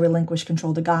want to relinquish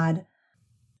control to God.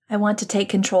 I want to take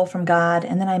control from God,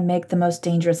 and then I make the most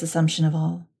dangerous assumption of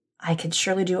all. I could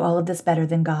surely do all of this better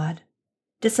than God.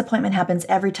 Disappointment happens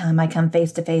every time I come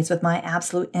face to face with my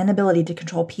absolute inability to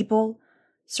control people,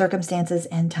 circumstances,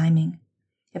 and timing.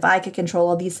 If I could control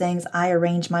all these things, I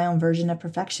arrange my own version of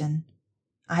perfection.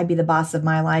 I'd be the boss of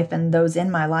my life and those in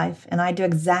my life, and I'd do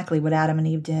exactly what Adam and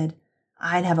Eve did.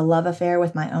 I'd have a love affair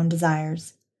with my own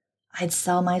desires. I'd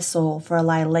sell my soul for a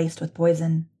lie laced with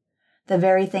poison. The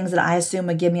very things that I assume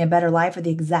would give me a better life are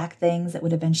the exact things that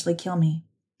would eventually kill me.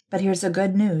 But here's the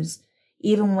good news.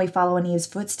 Even when we follow in Eve's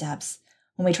footsteps,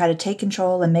 when we try to take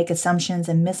control and make assumptions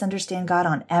and misunderstand God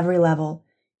on every level,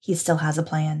 He still has a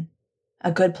plan.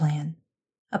 A good plan.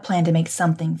 A plan to make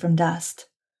something from dust.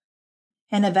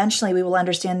 And eventually we will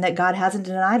understand that God hasn't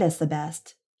denied us the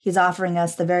best. He's offering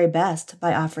us the very best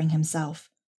by offering Himself.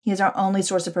 He is our only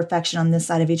source of perfection on this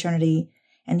side of eternity,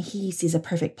 and He sees a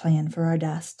perfect plan for our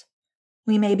dust.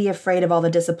 We may be afraid of all the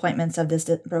disappointments of this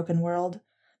broken world,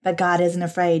 but God isn't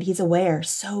afraid. He's aware,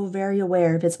 so very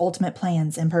aware of His ultimate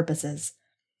plans and purposes.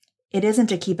 It isn't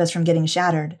to keep us from getting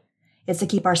shattered. It's to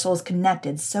keep our souls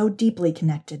connected, so deeply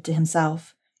connected to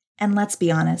Himself. And let's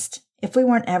be honest, if we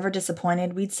weren't ever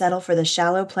disappointed, we'd settle for the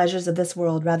shallow pleasures of this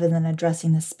world rather than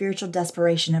addressing the spiritual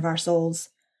desperation of our souls.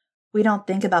 We don't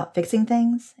think about fixing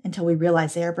things until we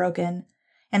realize they are broken.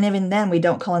 And even then, we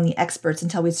don't call in the experts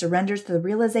until we surrender to the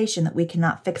realization that we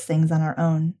cannot fix things on our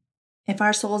own. If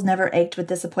our souls never ached with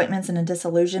disappointments and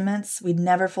disillusionments, we'd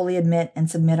never fully admit and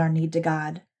submit our need to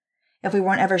God. If we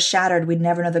weren't ever shattered, we'd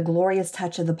never know the glorious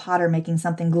touch of the potter making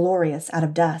something glorious out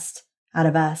of dust, out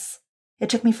of us. It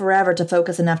took me forever to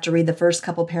focus enough to read the first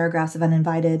couple paragraphs of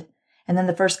Uninvited, and then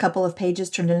the first couple of pages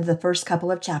turned into the first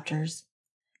couple of chapters.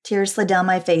 Tears slid down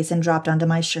my face and dropped onto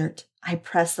my shirt. I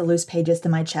pressed the loose pages to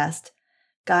my chest.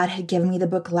 God had given me the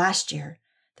book last year,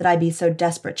 that I'd be so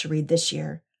desperate to read this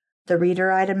year. The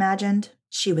reader I'd imagined,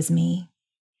 she was me.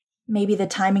 Maybe the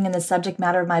timing and the subject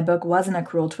matter of my book wasn't a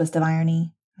cruel twist of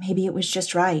irony. Maybe it was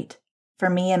just right,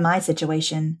 for me and my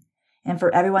situation, and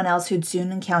for everyone else who'd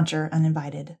soon encounter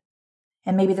Uninvited.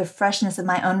 And maybe the freshness of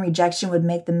my own rejection would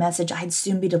make the message I'd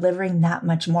soon be delivering that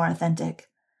much more authentic.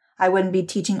 I wouldn't be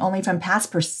teaching only from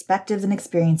past perspectives and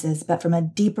experiences, but from a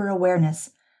deeper awareness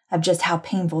of just how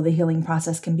painful the healing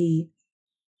process can be.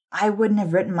 I wouldn't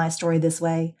have written my story this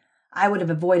way. I would have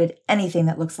avoided anything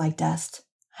that looks like dust.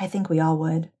 I think we all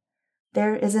would.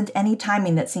 There isn't any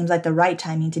timing that seems like the right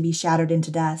timing to be shattered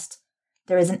into dust.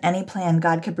 There isn't any plan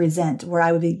God could present where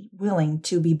I would be willing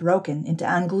to be broken into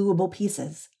ungluable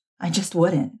pieces. I just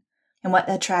wouldn't. And what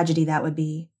a tragedy that would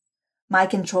be. My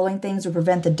controlling things would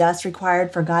prevent the dust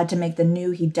required for God to make the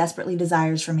new He desperately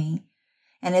desires for me.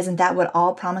 And isn't that what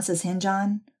all promises hinge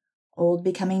on? Old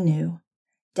becoming new.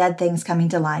 Dead things coming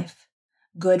to life.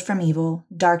 Good from evil.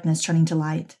 Darkness turning to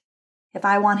light. If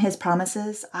I want His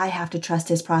promises, I have to trust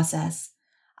His process.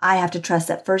 I have to trust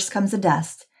that first comes the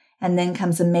dust, and then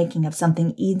comes the making of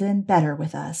something even better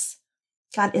with us.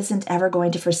 God isn't ever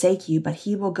going to forsake you, but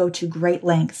He will go to great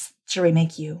lengths to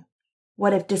remake you.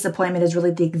 What if disappointment is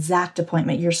really the exact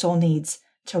appointment your soul needs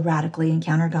to radically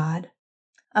encounter God?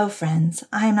 Oh, friends,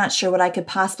 I am not sure what I could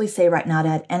possibly say right now to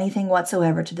add anything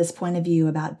whatsoever to this point of view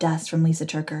about dust from Lisa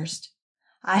TerKeurst.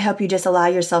 I hope you just allow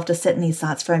yourself to sit in these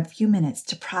thoughts for a few minutes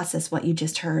to process what you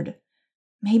just heard.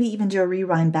 Maybe even do a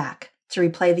rewind back to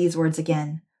replay these words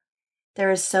again.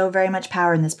 There is so very much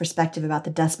power in this perspective about the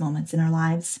dust moments in our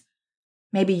lives.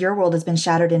 Maybe your world has been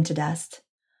shattered into dust.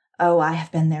 Oh, I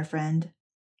have been there, friend.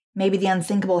 Maybe the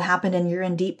unthinkable happened and you're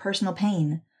in deep personal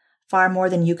pain, far more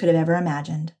than you could have ever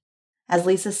imagined. As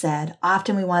Lisa said,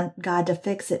 often we want God to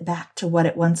fix it back to what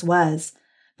it once was,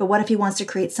 but what if He wants to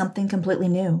create something completely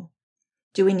new?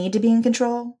 Do we need to be in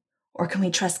control? Or can we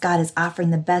trust God is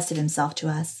offering the best of Himself to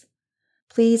us?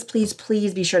 Please, please,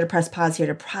 please be sure to press pause here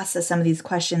to process some of these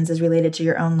questions as related to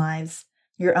your own lives,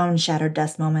 your own shattered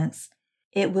dust moments.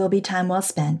 It will be time well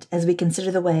spent as we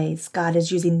consider the ways God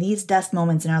is using these dust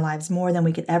moments in our lives more than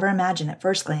we could ever imagine at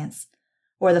first glance,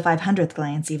 or the 500th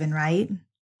glance even, right?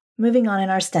 Moving on in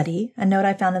our study, a note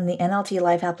I found in the NLT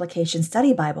Life Application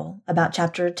Study Bible about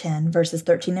chapter 10, verses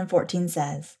 13 and 14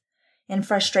 says, "In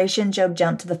frustration, Job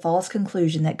jumped to the false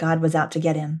conclusion that God was out to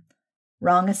get him.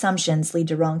 Wrong assumptions lead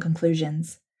to wrong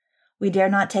conclusions. We dare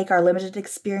not take our limited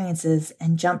experiences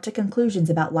and jump to conclusions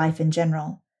about life in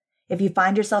general. If you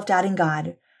find yourself doubting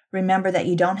God, remember that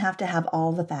you don't have to have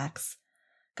all the facts.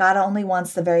 God only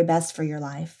wants the very best for your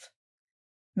life.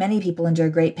 Many people endure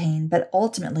great pain, but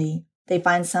ultimately, they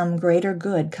find some greater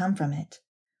good come from it.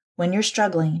 When you're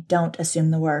struggling, don't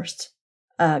assume the worst.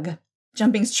 Ugh,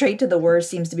 jumping straight to the worst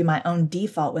seems to be my own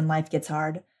default when life gets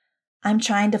hard. I'm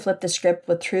trying to flip the script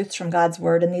with truths from God's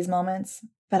Word in these moments,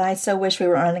 but I so wish we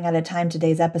were running out of time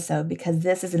today's episode because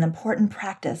this is an important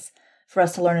practice for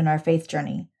us to learn in our faith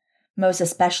journey, most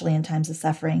especially in times of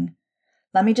suffering.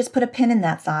 Let me just put a pin in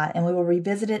that thought and we will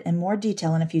revisit it in more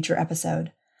detail in a future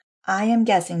episode. I am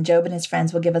guessing Job and his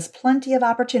friends will give us plenty of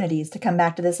opportunities to come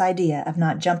back to this idea of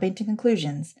not jumping to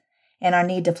conclusions and our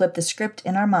need to flip the script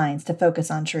in our minds to focus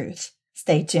on truth.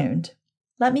 Stay tuned.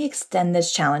 Let me extend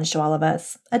this challenge to all of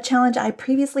us, a challenge I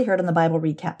previously heard on the Bible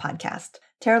Recap podcast.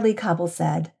 Tara-Leigh Cobble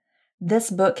said, "This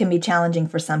book can be challenging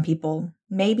for some people.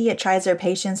 Maybe it tries their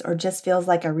patience or just feels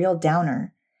like a real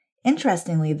downer.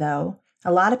 Interestingly, though,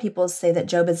 a lot of people say that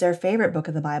Job is their favorite book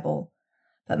of the Bible,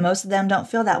 but most of them don't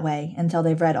feel that way until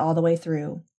they've read all the way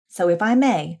through. So if I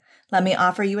may, let me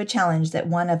offer you a challenge that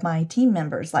one of my team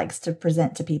members likes to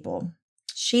present to people.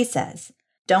 She says,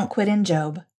 don't quit in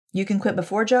Job. You can quit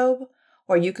before Job,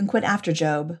 or you can quit after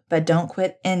Job, but don't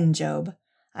quit in Job.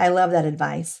 I love that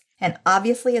advice. And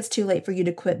obviously it's too late for you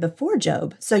to quit before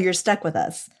Job, so you're stuck with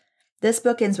us. This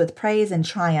book ends with praise and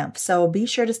triumph, so be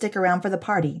sure to stick around for the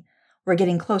party. We're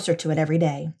getting closer to it every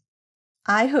day."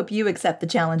 I hope you accept the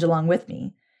challenge along with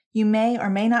me. You may or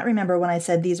may not remember when I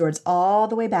said these words all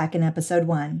the way back in episode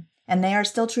 1, and they are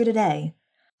still true today.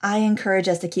 I encourage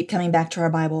us to keep coming back to our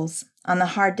Bibles, on the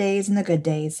hard days and the good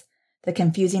days, the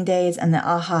confusing days and the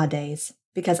aha days,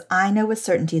 because I know with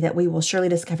certainty that we will surely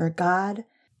discover God,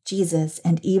 Jesus,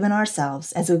 and even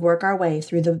ourselves as we work our way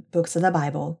through the books of the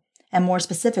Bible, and more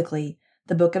specifically,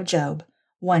 the book of Job,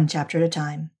 one chapter at a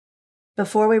time.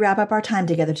 Before we wrap up our time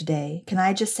together today, can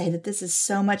I just say that this is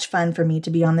so much fun for me to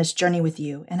be on this journey with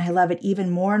you, and I love it even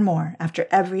more and more after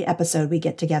every episode we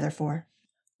get together for.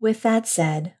 With that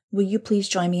said, will you please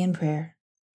join me in prayer?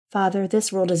 Father,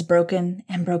 this world is broken,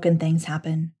 and broken things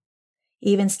happen.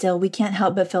 Even still, we can't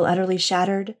help but feel utterly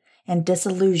shattered and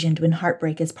disillusioned when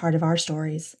heartbreak is part of our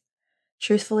stories.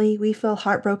 Truthfully, we feel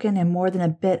heartbroken and more than a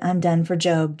bit undone for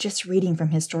Job just reading from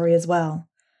his story as well.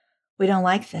 We don't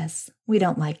like this. We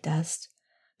don't like dust.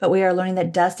 But we are learning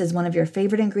that dust is one of your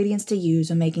favorite ingredients to use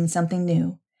when making something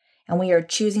new. And we are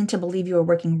choosing to believe you are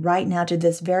working right now to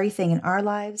this very thing in our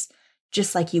lives,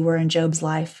 just like you were in Job's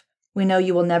life. We know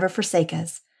you will never forsake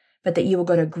us, but that you will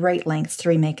go to great lengths to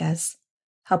remake us.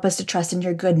 Help us to trust in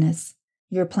your goodness,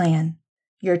 your plan,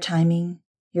 your timing,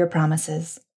 your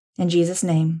promises. In Jesus'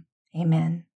 name,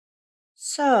 amen.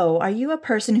 So, are you a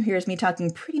person who hears me talking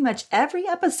pretty much every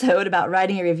episode about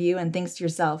writing a review and thinks to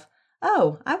yourself,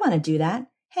 oh, I want to do that.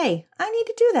 Hey, I need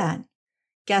to do that.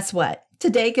 Guess what?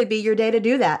 Today could be your day to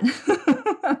do that.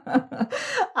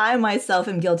 I myself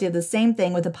am guilty of the same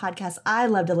thing with a podcast I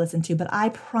love to listen to, but I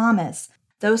promise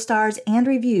those stars and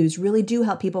reviews really do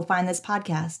help people find this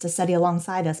podcast to study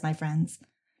alongside us, my friends.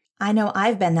 I know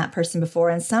I've been that person before,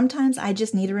 and sometimes I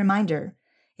just need a reminder.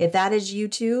 If that is you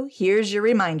too, here's your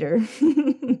reminder.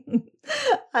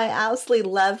 I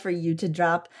absolutely love for you to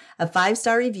drop a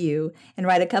 5-star review and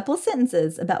write a couple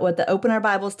sentences about what the Open Our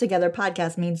Bibles Together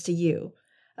podcast means to you.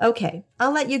 Okay,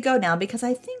 I'll let you go now because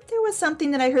I think there was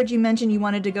something that I heard you mention you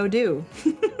wanted to go do.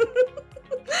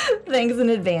 Thanks in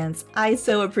advance. I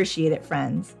so appreciate it,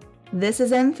 friends. This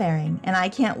is Em Faring, and I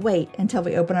can't wait until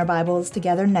we open our Bibles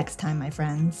together next time, my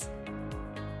friends.